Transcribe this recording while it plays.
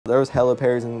There was hella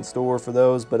pairs in store for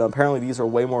those, but apparently these are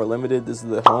way more limited. This is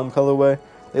the home colorway.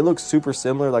 They look super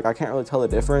similar. Like, I can't really tell the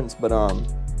difference, but I'm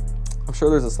sure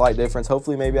there's a slight difference.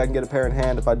 Hopefully maybe I can get a pair in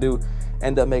hand if I do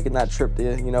end up making that trip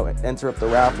to, you know, enter up the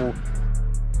raffle.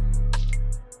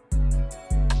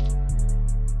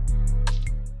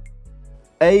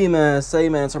 Hey man, it's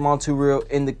Armand Too Real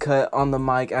in the cut on the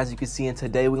mic, as you can see, and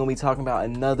today we're gonna be talking about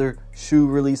another shoe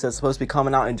release that's supposed to be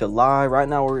coming out in July. Right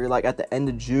now we're like at the end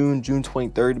of June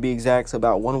 23rd to be exact, so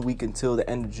about 1 week until the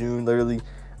end of June. Literally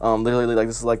like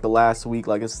this is like the last week.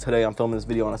 Like, this is today. I'm filming this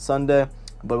video on a Sunday.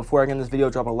 But before I get in this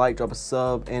video, drop a like, drop a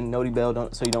sub, and noti bell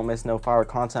so you don't miss no fire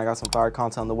content. I got some fire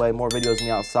content on the way. More videos of me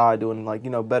outside doing, like,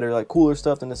 you know, better, like, cooler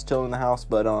stuff than just chilling in the house.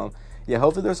 But yeah,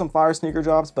 hopefully there's some fire sneaker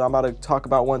drops. But I'm about to talk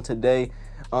about one today.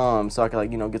 So I can,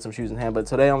 like, you know, get some shoes in hand. But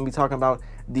today I'm gonna be talking about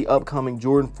the upcoming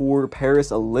Jordan 4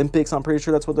 Paris Olympics. I'm pretty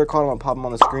sure that's what they're called. I'm gonna pop them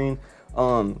on the screen.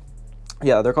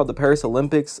 Yeah, they're called the Paris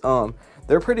Olympics.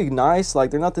 They're pretty nice.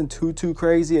 Like, they're nothing too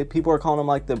crazy. People are calling them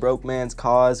like the broke man's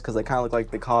cause, because they kind of look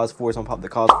like the cause 4s. I'm gonna pop the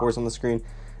cause 4s on the screen.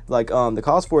 Like, the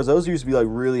cause 4s, those used to be like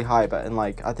really hype, and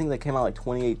like I think they came out like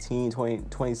 2018,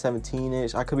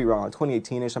 2017-ish. I could be wrong, like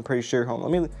 2018-ish. I'm pretty sure. Hold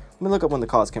on, let me look up when the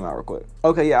cause came out real quick.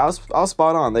 Okay, yeah, I was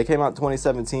spot on. They came out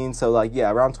 2017, so like,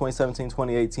 yeah, around 2017,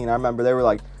 2018. I remember they were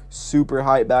like super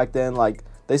hype back then. Like,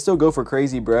 they still go for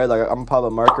crazy bread. Like, I'm gonna pop a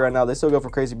marker right now. They still go for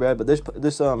crazy bread, but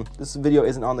this video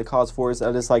isn't on the cause 4s.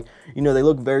 I just, like, you know, they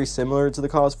look very similar to the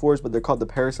cause 4s, but they're called the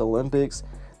Paris Olympics.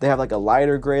 They have like a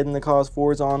lighter gray than the cause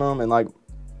 4s on them, and like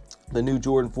the new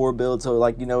Jordan 4 build. So,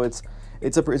 like, you know, it's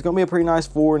gonna be a pretty nice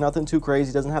 4. Nothing too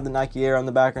crazy. Doesn't have the Nike Air on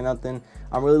the back or nothing.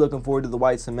 I'm really looking forward to the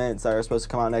white cements that are supposed to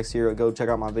come out next year. Go check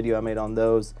out my video I made on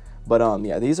those. But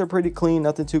yeah, these are pretty clean.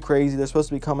 Nothing too crazy. They're supposed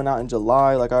to be coming out in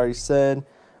July, like I already said.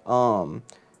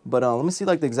 But let me see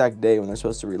like the exact day when they're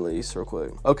supposed to release real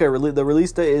quick. Okay, the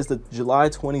release date is the July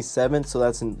 27th, so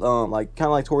that's in, like, kind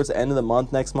of like towards the end of the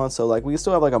month next month. So like we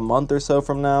still have like a month or so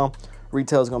from now.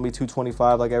 Retail is gonna be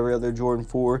 $225 like every other Jordan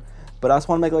 4. But I just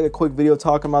want to make like a quick video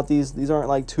talking about these. These aren't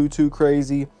like too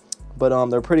crazy, but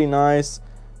they're pretty nice.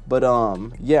 But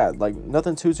yeah, like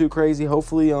nothing too crazy.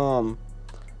 Hopefully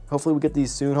we get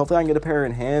these soon. Hopefully I can get a pair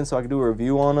in hand so I can do a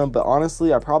review on them. But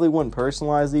honestly, I probably wouldn't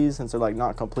personalize these since they're like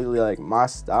not completely like my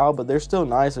style, but they're still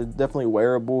nice. They're definitely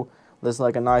wearable. That's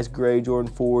like a nice gray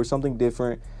Jordan 4, something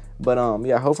different. But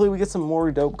yeah, hopefully we get some more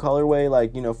dope colorway,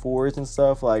 like, you know, 4s and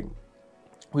stuff. Like,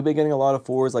 we've been getting a lot of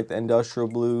 4s, like the industrial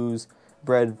blues,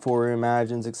 bread 4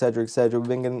 imagines, etc. We've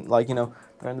been getting, like, you know,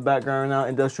 they're in the background now,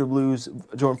 industrial blues,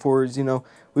 Jordan 4s. You know,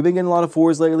 we've been getting a lot of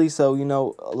 4s lately, so, you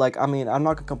know, like, I mean, I'm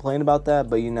not gonna complain about that,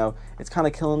 but, you know, it's kind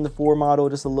of killing the 4 model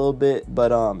just a little bit,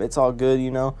 but it's all good, you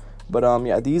know. But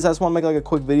yeah, these, I just want to make like a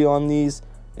quick video on these.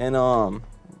 And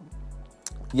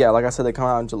yeah, like I said, they come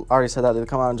out in I already said that they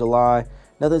come out in July.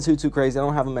 Nothing too crazy. I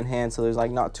don't have them in hand, so there's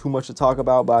like not too much to talk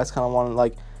about, but I just kind of want to,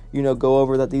 like, you know, go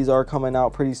over that these are coming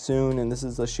out pretty soon, and this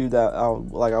is a shoe that I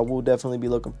will definitely be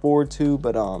looking forward to.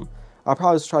 But I'll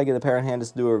probably just try to get a pair in hand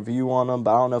just to do a review on them.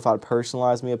 But I don't know if I'd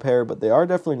personalize me a pair, but they are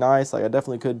definitely nice. Like, I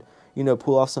definitely could, you know,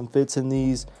 pull off some fits in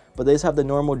these. But they just have the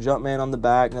normal Jumpman on the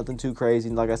back, nothing too crazy.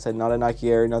 Like I said, not a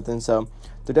Nike Air, nothing. So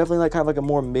they're definitely like kind of like a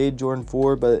more mid Jordan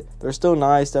 4, but they're still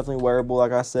nice, definitely wearable,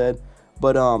 like I said.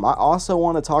 But I also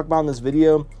want to talk about in this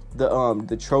video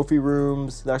the trophy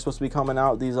rooms that are supposed to be coming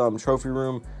out. These trophy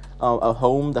room the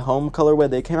home colorway.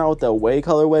 They came out with the away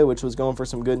colorway, which was going for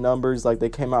some good numbers. Like, they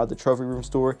came out at the trophy room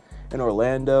store in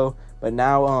Orlando, but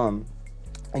now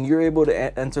and you're able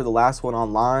to enter the last one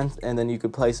online, and then you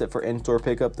could place it for in-store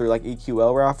pickup through like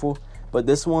EQL raffle. But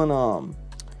this one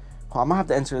I might have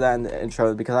to enter that in the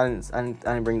intro because I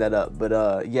didn't bring that up.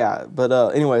 But yeah, but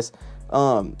anyways,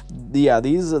 yeah,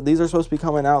 these are supposed to be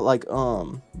coming out like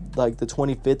the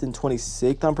 25th and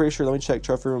 26th, I'm pretty sure. Let me check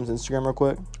Trophy Room's Instagram real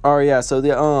quick. All right, yeah, so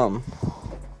the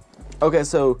okay,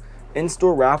 so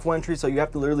in-store raffle entry, so you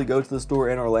have to literally go to the store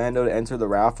in Orlando to enter the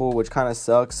raffle, which kind of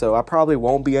sucks. So I probably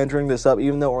won't be entering this up,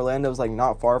 even though Orlando's like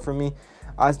not far from me.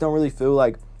 I just don't really feel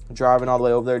like driving all the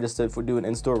way over there just to do an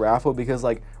in-store raffle, because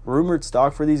like rumored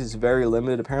stock for these is very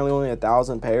limited, apparently only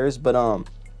 1,000 pairs. But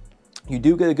you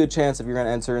do get a good chance if you're going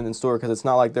to enter in the store, because it's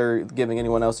not like they're giving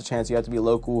anyone else a chance. You have to be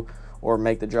local or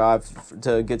make the drive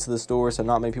to get to the store, so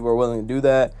not many people are willing to do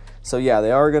that. So yeah,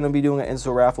 they are going to be doing an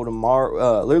in-store raffle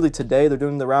tomorrow. Literally today, they're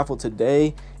doing the raffle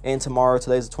today and tomorrow.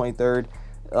 Today's the 23rd.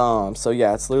 So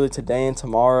yeah, it's literally today and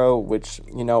tomorrow, which,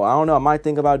 you know, I don't know, I might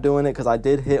think about doing it because I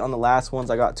did hit on the last ones.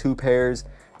 I got 2 pairs,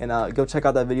 and go check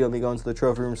out that video of me going to the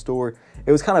trophy room store.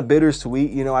 It was kind of bittersweet,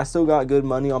 you know. I still got good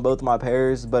money on both of my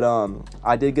pairs, but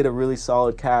I did get a really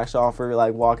solid cash offer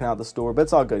like walking out the store. But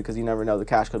it's all good because you never know, the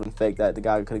cash could have been fake that the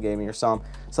guy could have gave me or something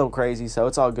crazy. So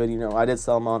it's all good, you know. I did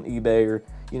sell them on eBay, or,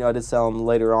 you know, I did sell them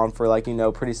later on for like, you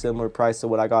know, pretty similar price to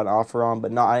what I got an offer on,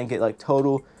 but I didn't get like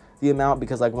total the amount,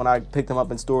 because like when I picked them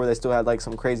up in store, they still had like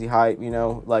some crazy hype, you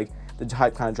know, like the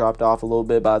hype kind of dropped off a little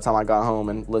bit by the time I got home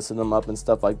and listed them up and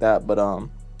stuff like that. But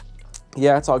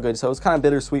yeah, it's all good. So it's kind of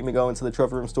bittersweet me going to the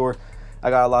trophy room store. I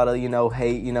got a lot of, you know,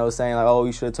 hate, you know, saying like, oh,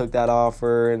 you should have took that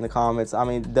offer in the comments. I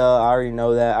mean, duh, I already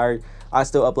know that. I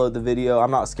still upload the video.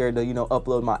 I'm not scared to, you know,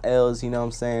 upload my L's, you know what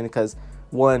I'm saying? Because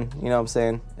one, you know what I'm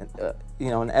saying, you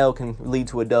know, an L can lead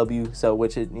to a W, so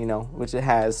which it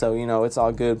has. So, you know, it's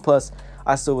all good. Plus,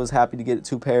 I still was happy to get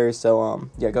 2 pairs. So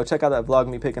yeah, go check out that vlog of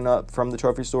me picking up from the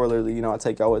trophy store. Literally, you know, I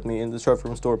take y'all with me in the trophy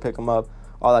room store, pick them up,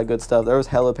 all that good stuff. There was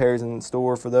hella pairs in the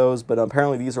store for those, but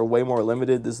apparently these are way more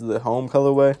limited. This is the home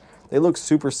colorway. They look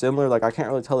super similar. Like, I can't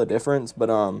really tell the difference,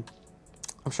 but I'm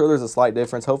sure there's a slight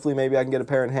difference. Hopefully maybe I can get a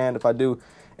pair in hand if I do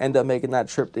end up making that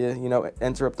trip to, you know,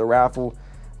 enter up the raffle.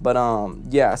 But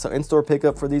yeah, so in-store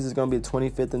pickup for these is going to be the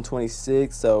 25th and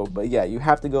 26th. So, but yeah, you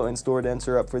have to go in-store to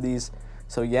enter up for these.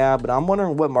 So yeah, but I'm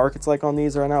wondering what market's like on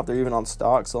these right now, if they're even on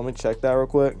stock. So let me check that real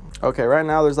quick. Okay, right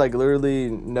now there's like literally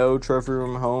no trophy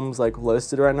room homes like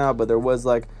listed right now, but there was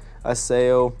like a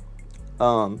sale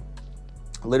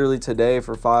literally today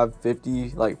for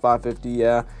 $550, like $550,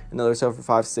 yeah. Another sale for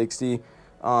 $560.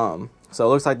 So it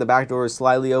looks like the back door is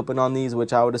slightly open on these,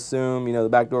 which I would assume, you know, the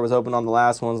back door was open on the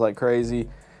last ones like crazy.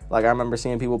 Like, I remember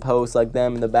seeing people post like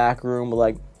them in the back room with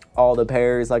like all the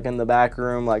pairs like in the back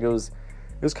room. Like, it was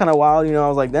kind of wild, you know. I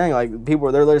was like, dang, like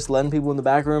they're just letting people in the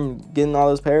back room getting all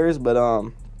those pairs. But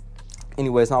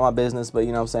anyway, it's not my business, but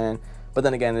you know what I'm saying. But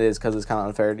then again, it is, because it's kind of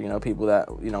unfair to, you know, people that,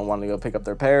 you know, want to go pick up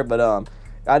their pair. But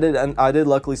I did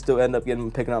luckily still end up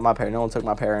picking up my pair. No one took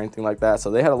my pair or anything like that.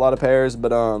 So they had a lot of pairs.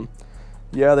 But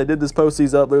yeah, they did just post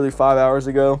these up literally 5 hours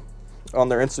ago on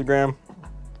their Instagram.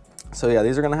 So yeah,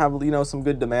 these are gonna have, you know, some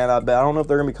good demand, I bet. I don't know if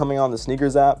they're gonna be coming on the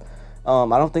sneakers app. I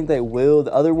don't think they will.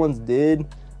 The other ones did,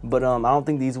 but I don't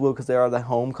think these will, because they are the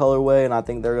home colorway, and I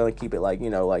think they're gonna keep it like, you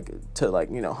know, like to like,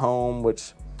 you know, home,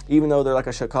 which even though they're like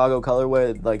a Chicago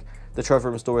colorway, like the trophy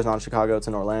room store is not in Chicago, it's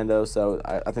in Orlando. So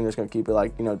I think they're just gonna keep it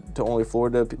like, you know, to only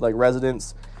Florida like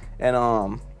residents.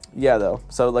 And yeah, though,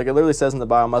 so like it literally says in the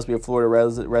bio, must be a Florida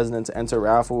resident to enter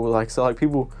raffle. Like, so like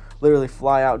people literally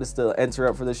fly out just to enter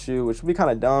up for the shoe, which would be kind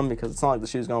of dumb, because it's not like the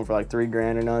shoe's going for like $3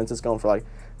 grand or nothing. It's just going for like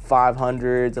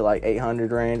 500 to like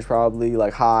 800 range, probably,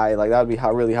 like high. Like, that would be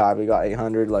really high if we got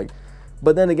 800. Like,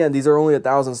 but then again, these are only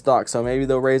 1,000 stock, so maybe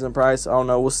they'll raise in price. I don't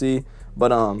know, we'll see.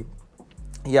 But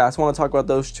yeah, I just want to talk about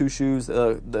those 2 shoes.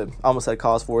 I almost said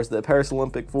Cause 4'S. The Paris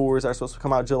Olympic 4'S are supposed to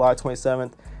come out July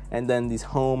 27th, and then these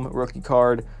home rookie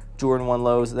card Jordan 1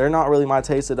 lows. They're not really my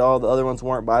taste at all. The other ones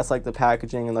weren't, but I just like the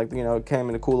packaging, and like, you know, it came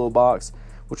in a cool little box,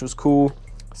 which was cool.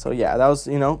 So yeah, that was,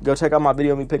 you know, go check out my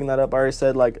video of me picking that up. I already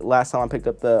said, like, last time I picked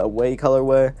up the away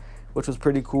colorway, which was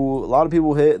pretty cool. A lot of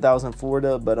people hit that was in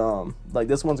Florida, but like,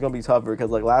 this one's gonna be tougher, because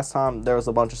like last time there was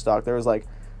a bunch of stock. There was like,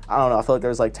 I don't know, I feel like there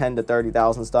was like 10 to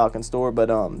 30,000 stock in store, but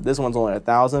this one's only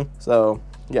 1,000. So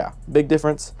yeah, big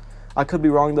difference. I could be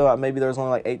wrong though. Maybe there's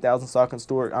only like 8,000 stock in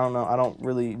store. I don't know. I don't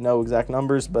really know exact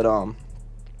numbers, but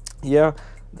yeah,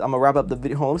 I'm gonna wrap up the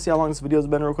video. Hold on, let me see how long this video's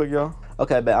been real quick, y'all.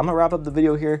 Okay, but I'm gonna wrap up the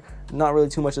video here. Not really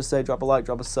too much to say. Drop a like,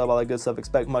 drop a sub, all that good stuff.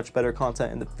 Expect much better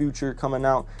content in the future coming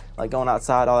out, like going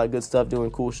outside, all that good stuff, doing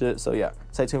cool shit. So yeah,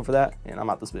 stay tuned for that, and I'm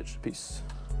out this bitch. Peace.